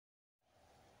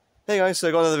Hey guys, so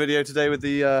I got another video today with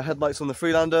the headlights on the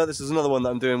Freelander. This is another one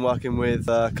that I'm doing working with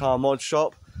Car Mod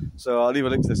Shop. So I'll leave a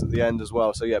link to this at the end as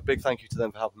well. So yeah, big thank you to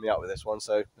them for helping me out with this one.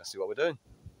 So let's see what we're doing.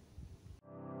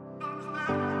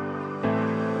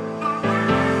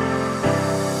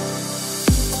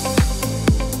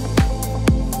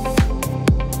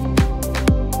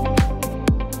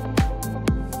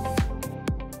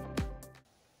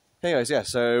 Hey guys, yeah,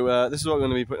 so this is what we're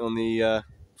going to be putting on the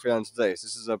Freelander today. So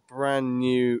this is a brand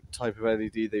new type of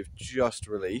LED they've just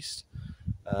released.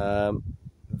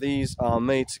 These are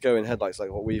made to go in headlights like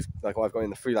what I've got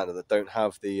in the Freelander that don't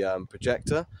have the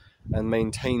projector, and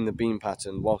maintain the beam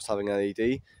pattern whilst having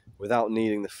LED without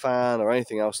needing the fan or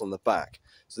anything else on the back.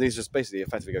 So these just basically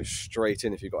effectively go straight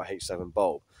in if you've got a H7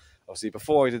 bulb. Obviously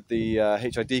before I did the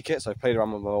HID kit, so I played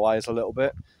around with my wires a little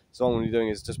bit. So what I'm going to be doing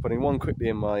is just putting one quickly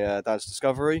in my dad's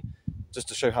Discovery, just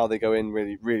to show how they go in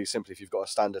really simply if you've got a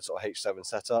standard sort of H7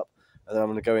 setup. And then I'm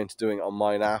going to go into doing it on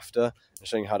mine after and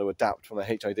showing you how to adapt from a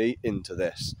HID into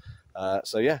this.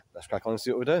 So yeah, let's crack on and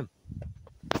see what we're doing.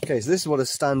 Okay, so this is what a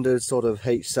standard sort of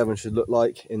H7 should look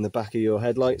like in the back of your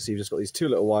headlight. So you've just got these two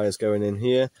little wires going in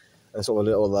here, and sort of a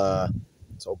little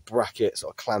sort of bracket,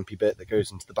 sort of clampy bit that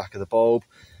goes into the back of the bulb.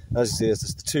 As you see, there's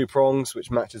just the two prongs,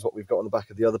 which matches what we've got on the back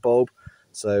of the other bulb.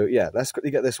 So yeah, let's quickly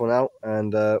get this one out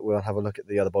and we'll have a look at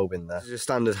the other bulb in there. This is your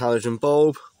standard halogen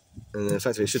bulb, and then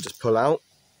effectively it should just pull out.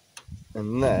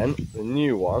 And then the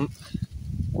new one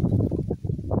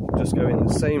will just go in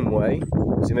the same way,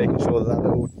 so you're making sure that that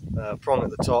little prong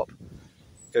at the top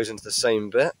goes into the same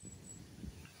bit.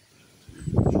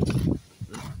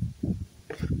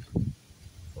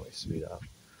 Speed it up.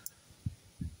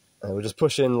 And we'll just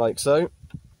push in like so,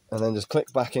 and then just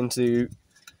click back into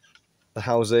the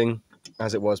housing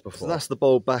as it was before. So that's the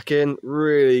bulb back in.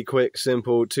 Really quick,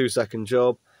 simple, 2-second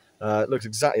job. It looks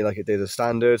exactly like it did as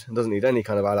standard and doesn't need any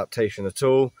kind of adaptation at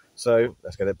all. So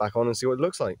let's get it back on and see what it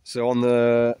looks like. So on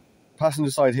the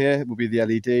passenger side here will be the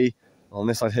LED. On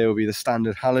this side here will be the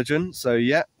standard halogen. So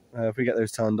yeah, if we get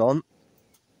those turned on,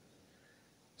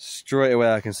 straight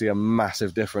away I can see a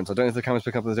massive difference. I don't know if the cameras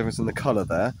pick up the difference in the colour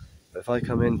there, but if I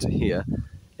come into here,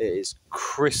 it is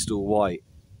crystal white.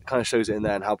 It kind of shows it in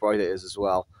there and how bright it is as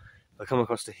well. If I come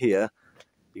across to here,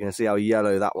 you're going to see how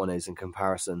yellow that one is in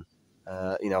comparison.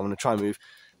 I'm going to try and move,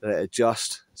 let it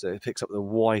adjust, so it picks up the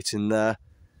white in there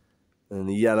and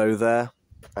the yellow there,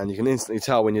 and you can instantly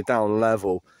tell when you're down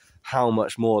level how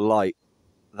much more light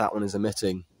that one is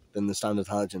emitting than the standard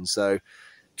halogen. So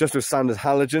just with standard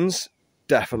halogens,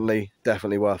 definitely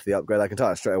worth the upgrade. I can tell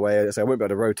that straight away. So I won't be able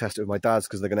to road test it with my dad's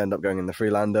because they're going to end up going in the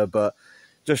Freelander, but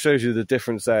just shows you the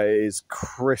difference there. It is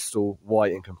crystal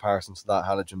white in comparison to that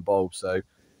halogen bulb. So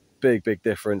big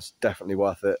difference, definitely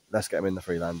worth it. Let's get them in the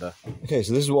Freelander. Okay,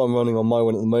 so this is what I'm running on my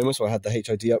one at the moment. So I had the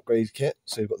HID upgrade kit.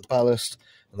 So you've got the ballast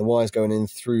and the wires going in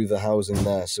through the housing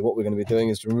there. So what we're going to be doing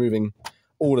is removing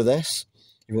all of this,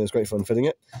 even though it's great fun fitting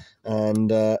it.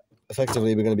 And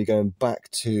effectively we're going to be going back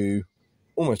to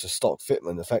almost a stock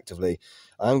fitment, effectively.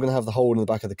 I'm going to have the hole in the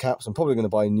back of the caps. I'm probably going to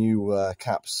buy new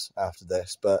caps after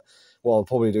this, but what I'll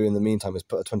probably do in the meantime is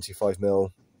put a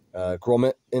 25mm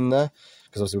grommet in there,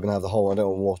 because obviously we're going to have the hole. I don't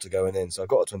want water going in, so I've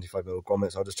got a 25mm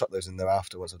grommet, so I'll just chuck those in there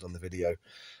after once I've done the video.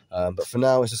 But for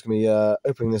now, it's just going to be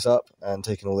opening this up and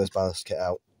taking all this ballast kit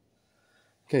out.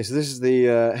 Okay, so this is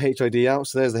the HID out.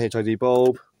 So there's the HID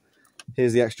bulb.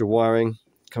 Here's the extra wiring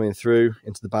coming through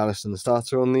into the ballast and the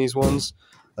starter on these ones.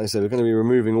 Like I said, we're going to be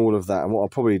removing all of that, and what I'll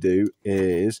probably do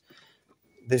is,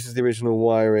 this is the original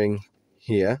wiring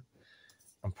here.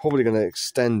 I'm probably going to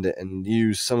extend it and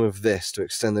use some of this to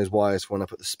extend those wires when I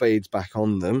put the spades back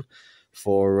on them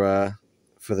for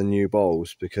the new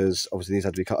bulbs, because obviously these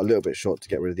had to be cut a little bit short to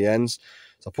get rid of the ends.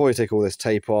 So I'll probably take all this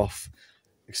tape off,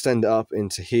 extend it up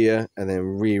into here, and then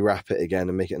re-wrap it again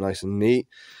and make it nice and neat.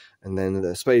 And then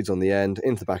the spades on the end,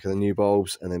 into the back of the new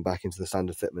bulbs, and then back into the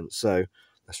standard fitment. So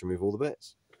let's remove all the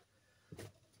bits.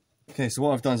 Okay, so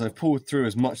what I've done is I've pulled through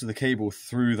as much of the cable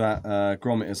through that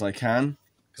grommet as I can,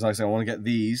 because like I say, I want to get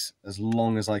these as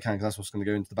long as I can, because that's what's going to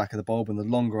go into the back of the bulb, and the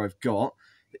longer I've got,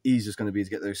 the easier it's going to be to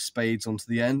get those spades onto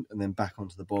the end and then back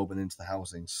onto the bulb and into the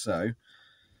housing. So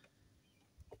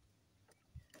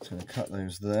just going to cut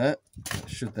those there. That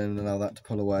should then allow that to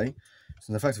pull away.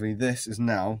 So effectively this is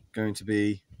now going to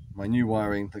be my new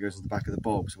wiring that goes into the back of the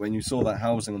bulb. So when you saw that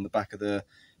housing on the back of the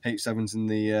H7s in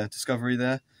the Discovery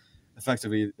there,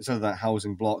 effectively, instead of that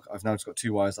housing block, I've now just got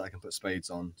two wires that I can put spades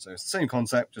on. So it's the same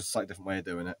concept, just a slightly different way of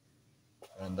doing it.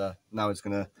 And now it's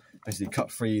going to basically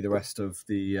cut free the rest of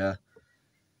the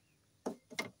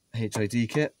HID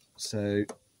kit. So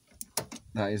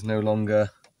that is no longer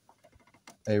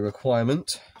a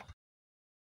requirement.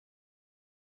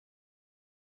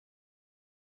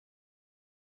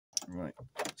 Right,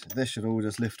 so this should all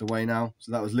just lift away now.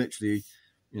 So that was literally,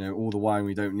 you know, all the wiring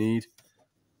we don't need.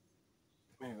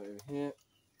 Move it over here.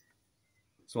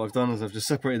 So what I've done is I've just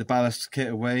separated the ballast kit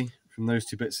away from those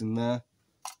two bits in there.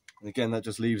 And again, that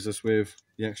just leaves us with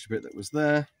the extra bit that was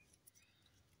there.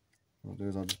 What I'll do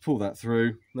is I'll just pull that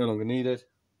through, no longer needed.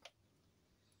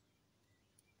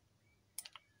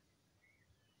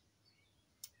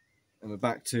 And we're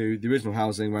back to the original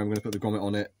housing where I'm going to put the grommet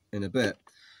on it in a bit.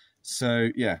 So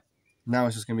yeah, now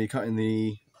it's just going to be cutting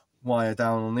the wire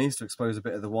down on these to expose a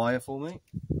bit of the wire for me.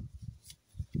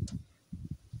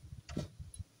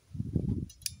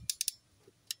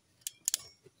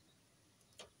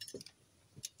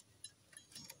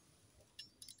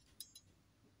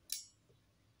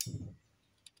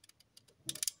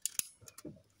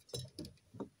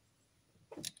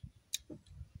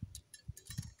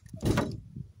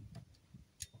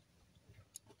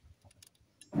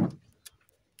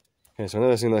 Okay, so I know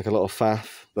that seems like a lot of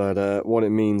faff, but what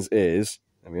it means is,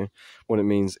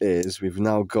 we've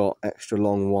now got extra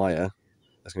long wire.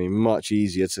 That's going to be much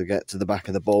easier to get to the back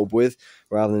of the bulb with,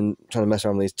 rather than trying to mess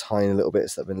around with these tiny little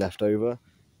bits that have been left over.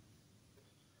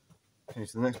 Okay,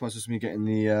 so the next part's just me getting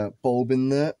the bulb in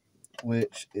there,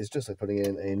 which is just like putting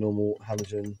in a normal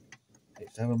halogen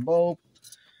H7 bulb.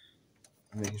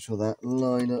 Making sure that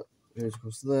line up goes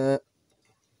across there.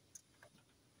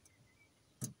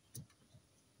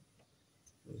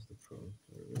 There's the prong.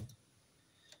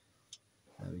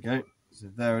 There we go. So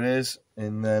there it is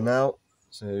in there now.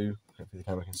 So hopefully the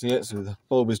camera can see it. So the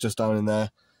bulb is just down in there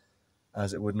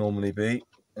as it would normally be.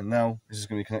 And now this is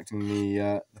going to be connecting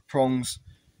the prongs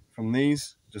from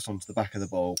these just onto the back of the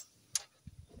bulb.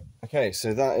 Okay,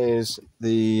 so that is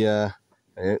the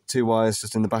two wires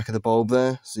just in the back of the bulb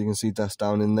there. So you can see that's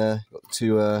down in there. Got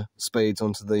two spades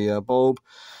onto the bulb.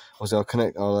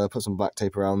 Obviously I'll put some black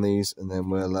tape around these, and then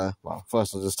we'll, well,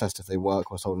 first I'll just test if they work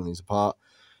whilst holding these apart,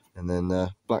 and then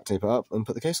black tape it up and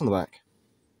put the case on the back.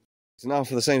 So now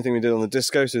for the same thing we did on the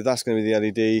disco, so that's going to be the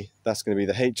LED, that's going to be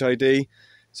the HID.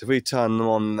 So if we turn them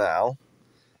on now,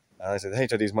 so the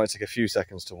HIDs might take a few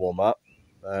seconds to warm up,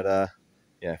 but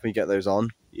yeah, if we get those on,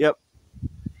 yep.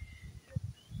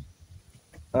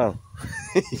 Oh,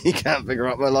 you can't figure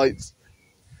out my lights.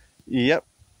 Yep.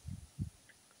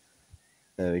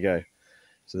 There we go.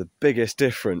 So the biggest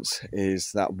difference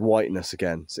is that whiteness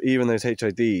again. So even those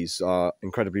HIDs are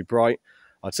incredibly bright.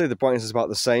 I'd say the brightness is about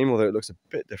the same, although it looks a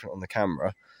bit different on the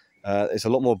camera. It's a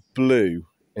lot more blue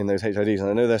in those HIDs, and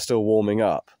I know they're still warming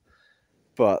up,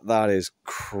 but that is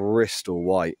crystal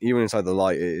white. Even inside the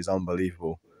light, it is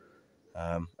unbelievable.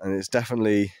 And it's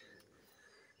definitely,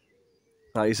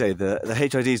 like you say, the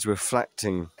HIDs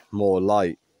reflecting more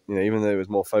light. You know, even though it was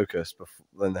more focused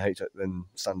than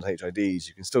standard HIDs,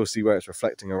 you can still see where it's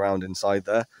reflecting around inside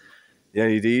there. The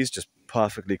LEDs just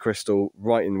perfectly crystal,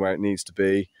 right in where it needs to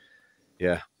be.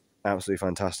 Yeah, absolutely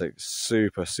fantastic.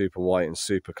 Super, super white and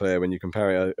super clear. When you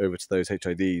compare it over to those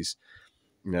HIDs,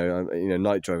 you know,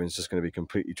 night driving is just going to be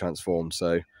completely transformed.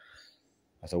 So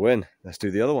that's a win. Let's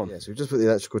do the other one. Yeah, so we've just put the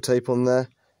electrical tape on there,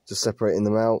 just separating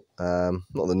them out.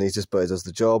 Not the neatest, but it does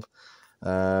the job.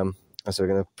 So we're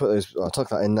going to put those, I'll tuck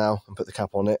that in now and put the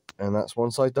cap on it, and that's one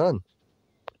side done.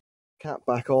 Cap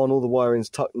back on, all the wiring's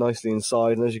tucked nicely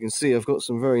inside, and as you can see, I've got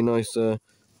some very nice, on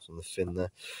the fin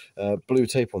there, blue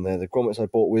tape on there. The grommets I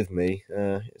bought with me,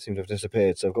 it seemed to have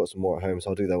disappeared, so I've got some more at home, so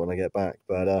I'll do that when I get back.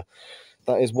 But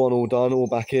that is one all done, all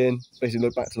back in. Basically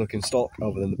look back to looking stock,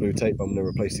 other than the blue tape. I'm going to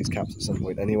replace these caps at some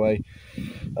point anyway.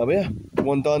 But yeah,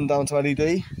 one done, down to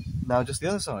LED, now just the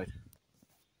other side.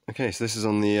 Okay, so this is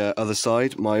on the other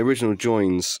side. My original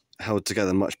joins held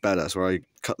together much better, so I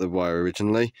cut the wire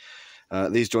originally.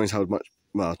 These joints held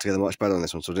together much better on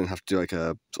this one, so I didn't have to do like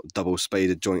a sort of double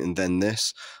spaded joint and then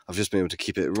this. I've just been able to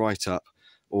keep it right up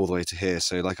all the way to here.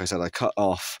 So like I said, I cut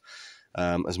off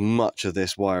as much of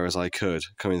this wire as I could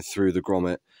coming through the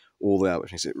grommet all the way out,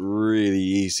 which makes it really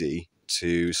easy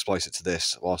to splice it to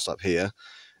this whilst up here,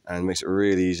 and makes it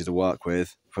really easy to work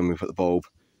with when we put the bulb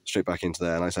straight back into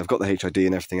there. And like I said, I've got the HID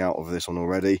and everything out of this one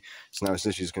already, so now it's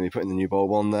literally just going to be putting the new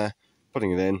bulb on there,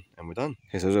 putting it in, and we're done.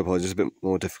 Okay, so I do apologise, it's a bit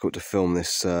more difficult to film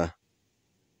this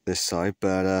this side,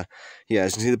 but yeah,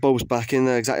 as you can see, the bulb's back in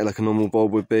there exactly like a normal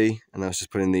bulb would be, and I was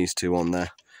just putting these two on there,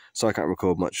 so I can't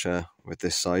record much with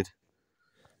this side.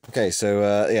 Okay,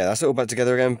 so yeah, that's it all back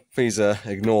together again. Please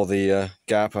ignore the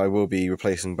gap. I will be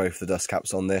replacing both the dust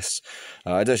caps on this.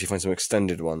 I did actually find some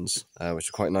extended ones, which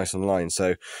are quite nice online.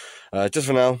 So just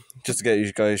for now, just to get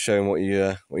you guys showing what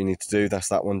you need to do, that's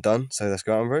that one done. So let's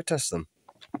go out and road test them.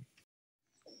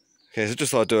 Okay, so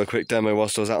just thought I'd do a quick demo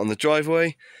whilst I was out on the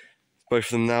driveway. Both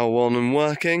of them now on and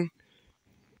working.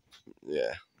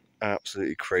 Yeah,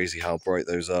 absolutely crazy how bright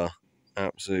those are.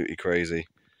 Absolutely crazy.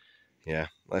 Yeah,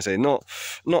 like I say, not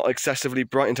excessively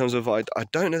bright in terms of, I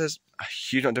don't know there's a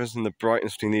huge amount of difference in the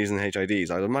brightness between these and the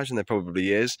HIDs. I'd imagine there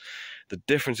probably is. The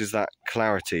difference is that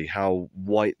clarity, how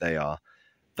white they are.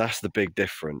 That's the big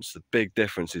difference. The big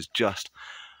difference is just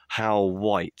how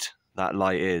white that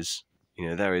light is. You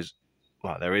know, there is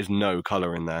no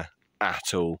colour in there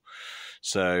at all.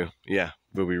 So yeah,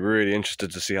 we'll be really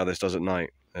interested to see how this does at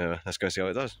night. Let's go see how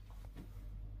it does.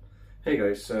 Hey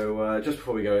guys, so just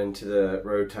before we go into the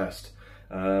road test,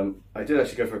 I did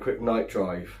actually go for a quick night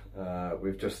drive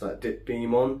with just that dip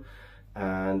beam on,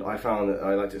 and I found that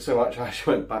I liked it so much I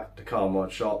actually went back to Car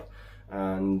Mod Shop,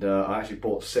 and I actually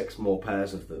bought 6 more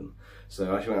pairs of them.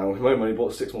 So I actually went out with my money,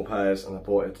 bought 6 more pairs, and I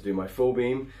bought it to do my full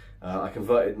beam. I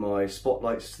converted my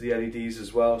spotlights to the LEDs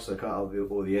as well, so I cut out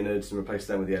all the innards and replaced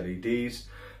them with the LEDs.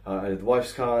 I did the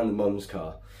wife's car and the mum's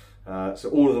car. So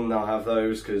all of them now have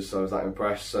those because I was that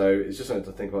impressed, so it's just something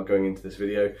to think about going into this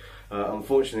video.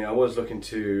 Unfortunately, I was looking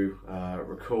to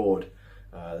record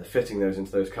fitting those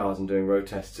into those cars and doing road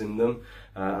tests in them.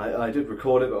 I did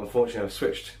record it, but unfortunately I've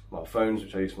switched my phones,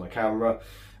 which I use for my camera,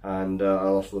 and I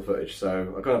lost all the footage.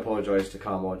 So I've got to apologise to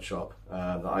Car Mod Shop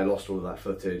that I lost all of that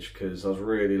footage, because I was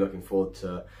really looking forward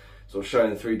to sort of showing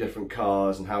the 3 different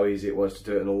cars and how easy it was to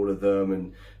do it in all of them,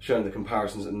 and showing the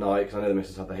comparisons at night, because I know the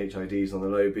missus had the HIDs on the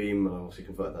low beam, and I obviously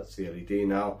converted that to the LED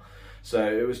now. So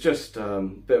it was just a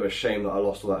bit of a shame that I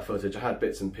lost all that footage. I had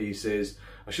bits and pieces.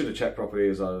 I should have checked properly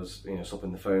as I was, you know,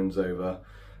 swapping the phones over,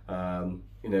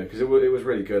 you know, because it was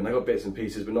really good, and I got bits and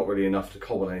pieces, but not really enough to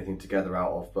cobble anything together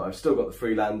out of. But I've still got the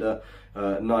Freelander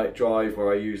night drive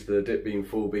where I use the dip beam,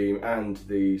 full beam, and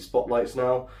the spotlights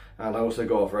now. And I also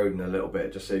go off-roading a little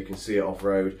bit, just so you can see it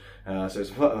off-road. So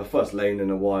it's my first lane in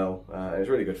a while. It was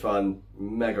really good fun,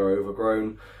 mega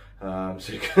overgrown.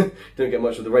 So you don't get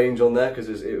much of the range on there because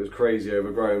it was crazy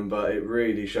overgrown, but it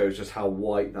really shows just how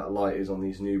white that light is on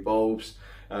these new bulbs.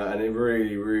 And it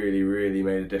really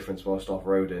made a difference whilst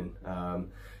off-roading.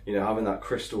 You know, having that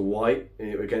crystal white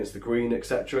against the green,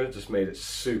 etc., just made it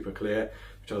super clear,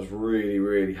 which I was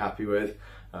really happy with.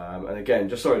 And again,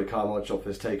 just sorry the Car Mod Shop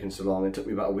has taken so long. It took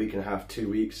me about a week and a half, 2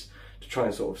 weeks to try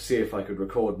and sort of see if I could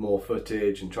record more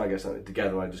footage and try and get something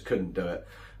together, and I just couldn't do it.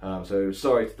 So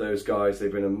sorry to those guys,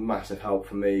 they've been a massive help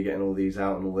for me getting all these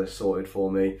out and all this sorted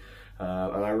for me.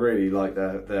 And I really like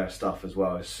their stuff as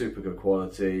well. It's super good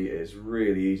quality, it's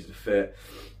really easy to fit,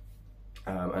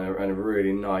 and a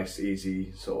really nice,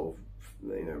 easy sort of,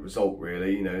 you know, result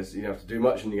really. You know, you don't have to do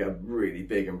much and you get a really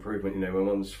big improvement. You know,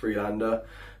 my mum's Freelander,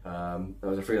 that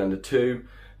was a Freelander 2,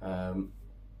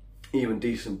 even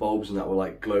decent bulbs and that were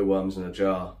like glowworms in a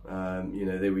jar. You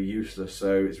know, they were useless,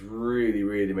 so it's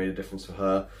really made a difference for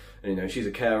her. And, you know, she's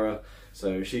a carer,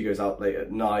 so she goes out late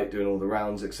at night doing all the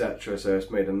rounds, etc. So it's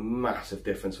made a massive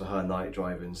difference for her night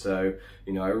driving. So,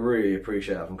 you know, I really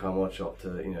appreciate that from Car Mod Shop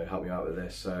to, you know, help me out with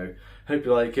this. So hope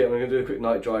you like it. I'm going to do a quick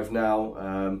night drive now.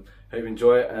 Hope you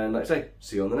enjoy it, and like I say,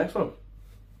 see you on the next one.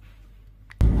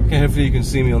 Okay, hopefully you can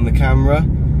see me on the camera.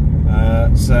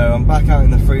 So I'm back out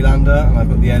in the Freelander, and I've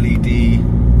got the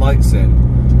LED lights in.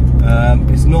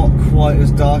 It's not quite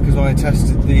as dark as when I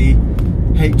tested the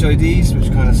HIDs, which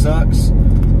kind of sucks.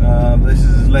 But this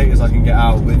is as late as I can get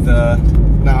out with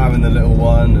now having the little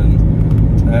one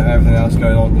and everything else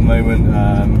going on at the moment.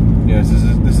 You know,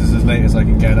 this is as late as I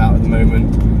can get out at the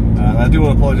moment. And I do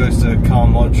want to apologise to Car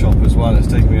Mod Shop as well. It's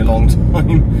taken me a long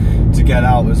time to get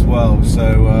out as well.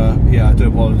 So yeah, I do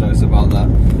apologise about that.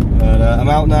 But I'm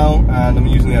out now and I'm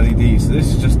using the LEDs. So this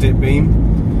is just dip beam.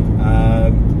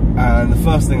 And the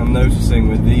first thing I'm noticing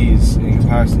with these in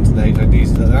comparison to the HIDs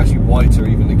is that they're actually whiter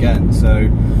even again. So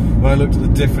when I looked at the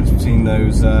difference between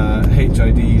those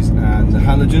HIDs and the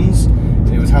halogens,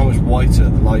 it was how much whiter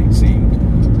the light seemed.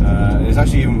 And it's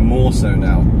actually even more so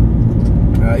now.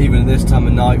 Even at this time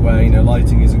of night where, you know,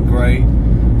 lighting isn't great,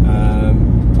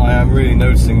 I am really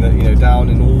noticing that, you know, down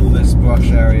in all this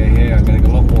brush area here, I'm getting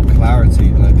a lot more clarity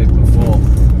than I did before,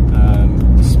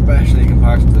 especially in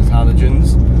comparison to those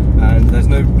halogens. And there's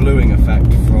no bluing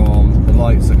effect from the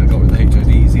lights like I got with the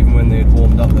HIDs. Even when they had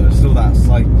warmed up, there was still that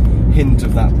slight hint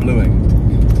of that bluing.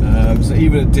 So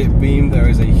even at dip beam, there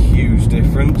is a huge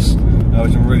difference,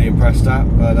 which I'm really impressed at.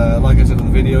 But like I said in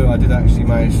the video, I did actually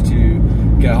manage to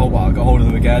get a hold. Well, I got hold of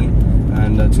them again,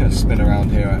 and just going to spin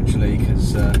around here actually,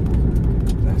 because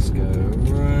let's go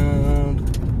around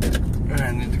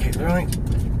and indicate the right.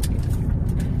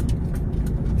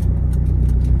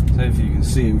 So hopefully you can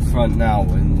see in front now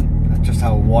and just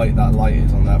how white that light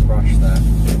is on that brush there.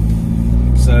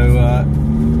 So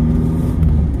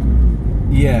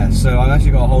yeah, so I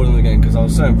actually got a hold of them again because I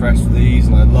was so impressed with these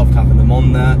and I loved having them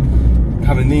on there.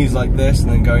 having these like this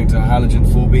and then going to a halogen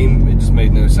full beam, it just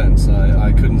made no sense.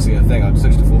 I couldn't see a thing. I'd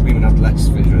switch to full beam and have less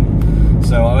vision.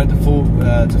 So I went to full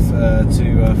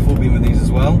beam with these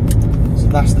as well. So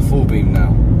that's the full beam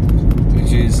now,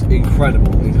 which is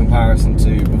incredible in comparison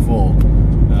to before.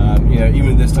 You know,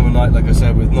 even this time of night, like I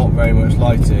said, with not very much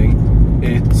lighting,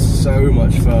 it's so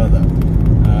much further.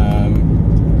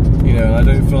 You know, I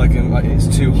don't feel like it's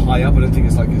too high up. I don't think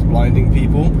it's like it's blinding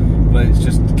people, but it's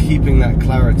just keeping that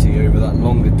clarity over that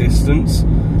longer distance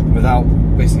without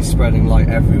basically spreading light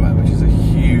everywhere, which is a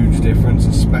huge difference,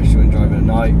 especially when driving at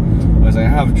night. As I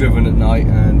have driven at night,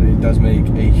 and it does make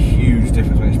a huge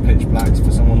difference when it's pitch black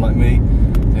for someone like me,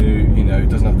 who, you know,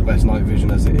 doesn't have the best night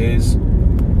vision as it is.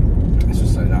 Let's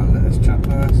just slow down and let this chat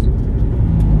first.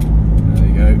 There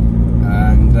you go.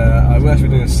 And I will actually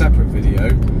be doing a separate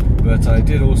video, but I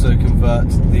did also convert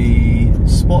the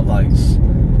spotlights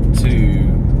to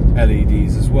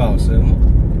LEDs as well, so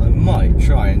I might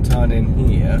try and turn in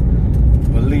here.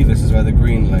 I believe this is where the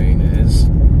green lane is.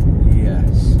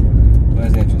 Yes.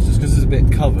 Where's the entrance? Just because it's a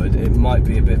bit covered, it might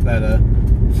be a bit better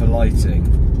for lighting.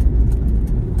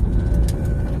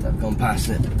 I've gone past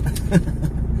it.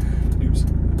 Oops.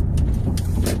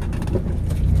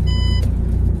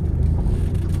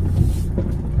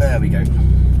 There we go.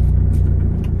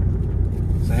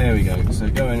 So here we go. So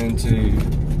going into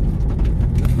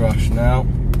the brush now.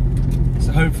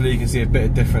 So hopefully you can see a bit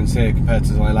of difference here compared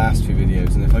to my last few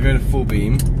videos. And if I go to full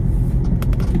beam,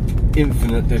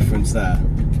 infinite difference there.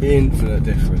 Infinite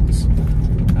difference.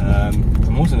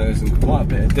 I'm also noticing quite a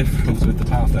bit of difference with the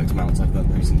PowerFlex mounts I've done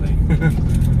recently.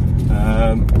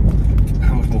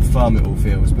 How much more firm it all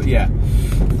feels. But yeah,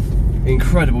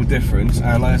 incredible difference.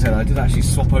 And like I said, I did actually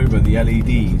swap over the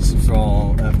LEDs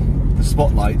from the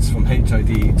spotlights from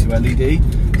HID to LED.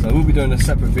 So I will be doing a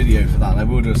separate video for that, and I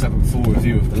will do a separate full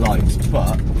review of the lights,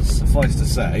 but suffice to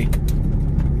say,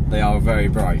 they are very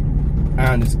bright,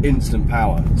 and it's instant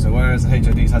power. So whereas the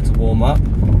HIDs had to warm up,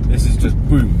 this is just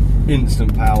boom,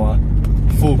 instant power,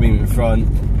 full beam in front,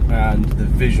 and the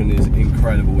vision is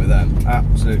incredible with them,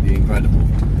 absolutely incredible.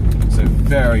 So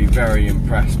very, very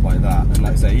impressed by that. And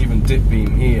like I say, even dip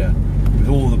beam here, with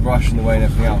all the brush in the way and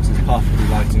everything else, is perfectly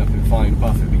lighting up in fine,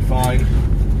 perfectly fine.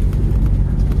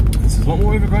 This is a lot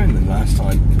more overgrown than last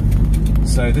time.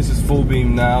 So this is full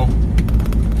beam now.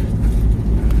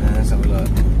 Let's have a look.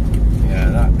 Yeah,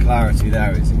 that clarity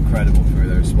there is incredible through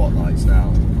those spotlights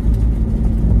now.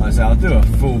 Like I say, I'll do a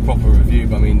full proper review,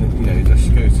 but I mean, you know, it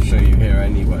just goes to show you here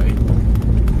anyway,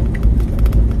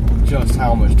 just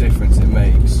how much difference it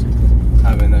makes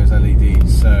having those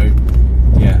LEDs. So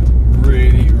yeah,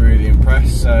 really, really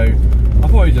impressed. So I'll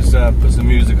probably just put some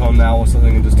music on now or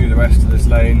something and just do the rest of this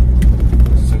lane.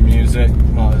 Some music,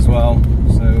 might as well.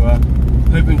 So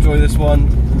hope you enjoy this one.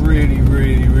 Really,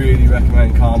 really, really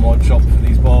recommend Car Mod Shop for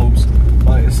these bulbs.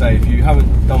 Like I say, if you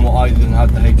haven't done what I did and had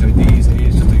the HIDs, it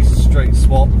is just a straight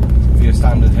swap for your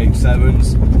standard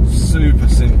H7s. Super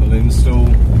simple install,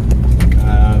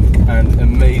 and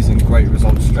amazing, great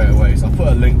results straight away. So I'll put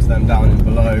a link to them down in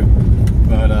below.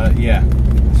 But yeah,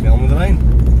 let's get on with the lane.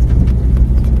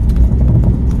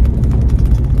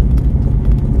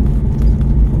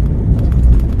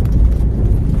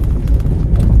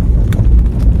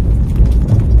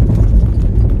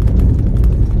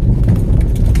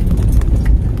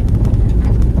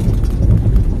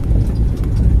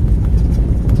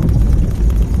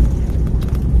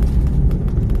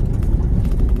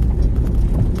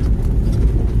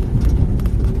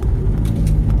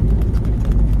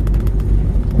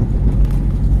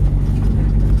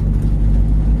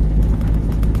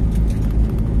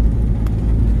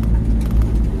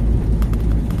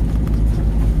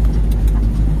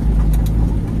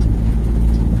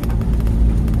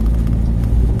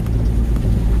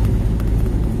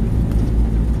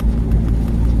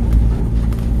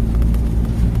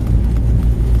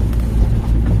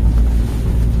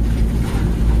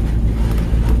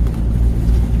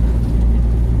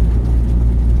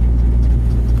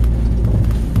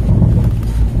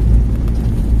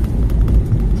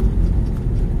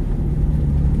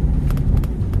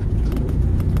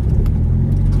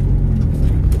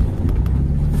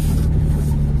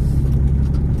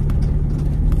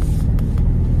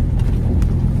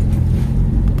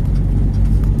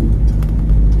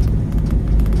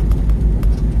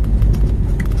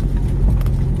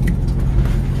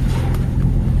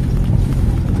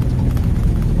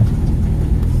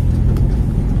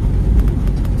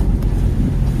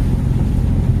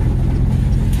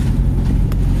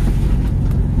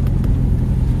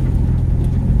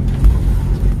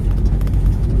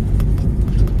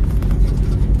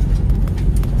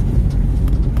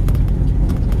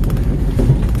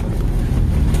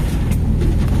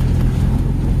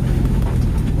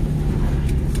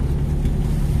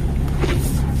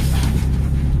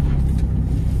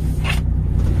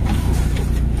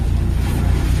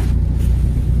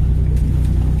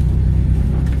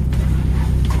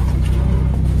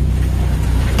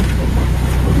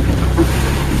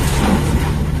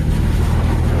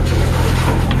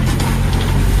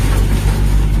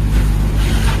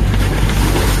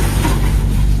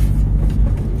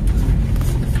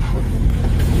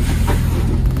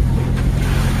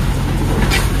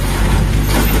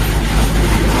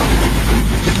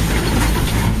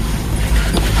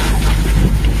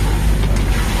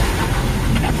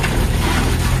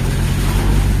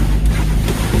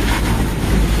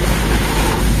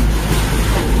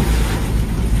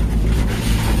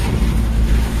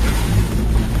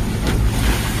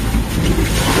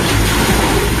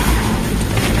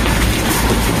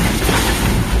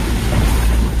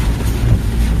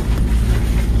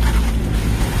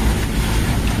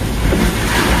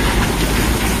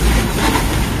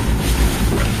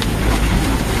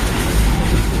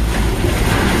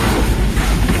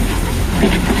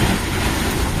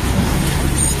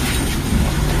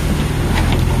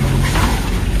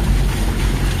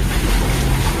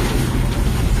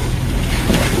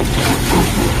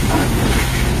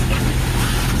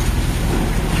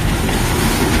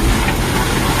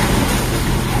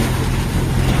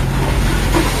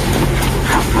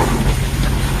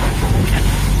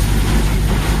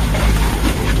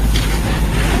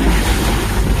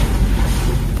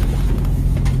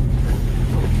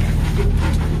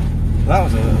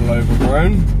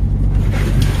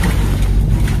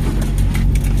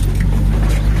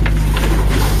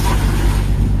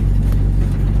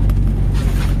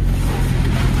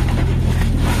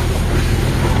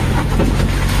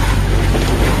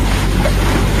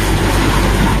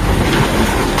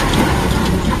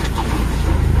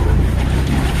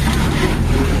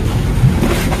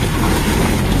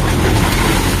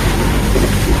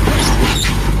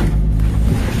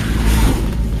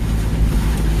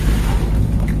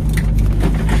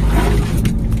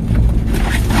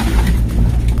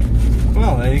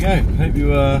 hope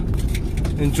you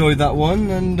enjoyed that one,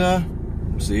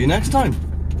 and see you next time.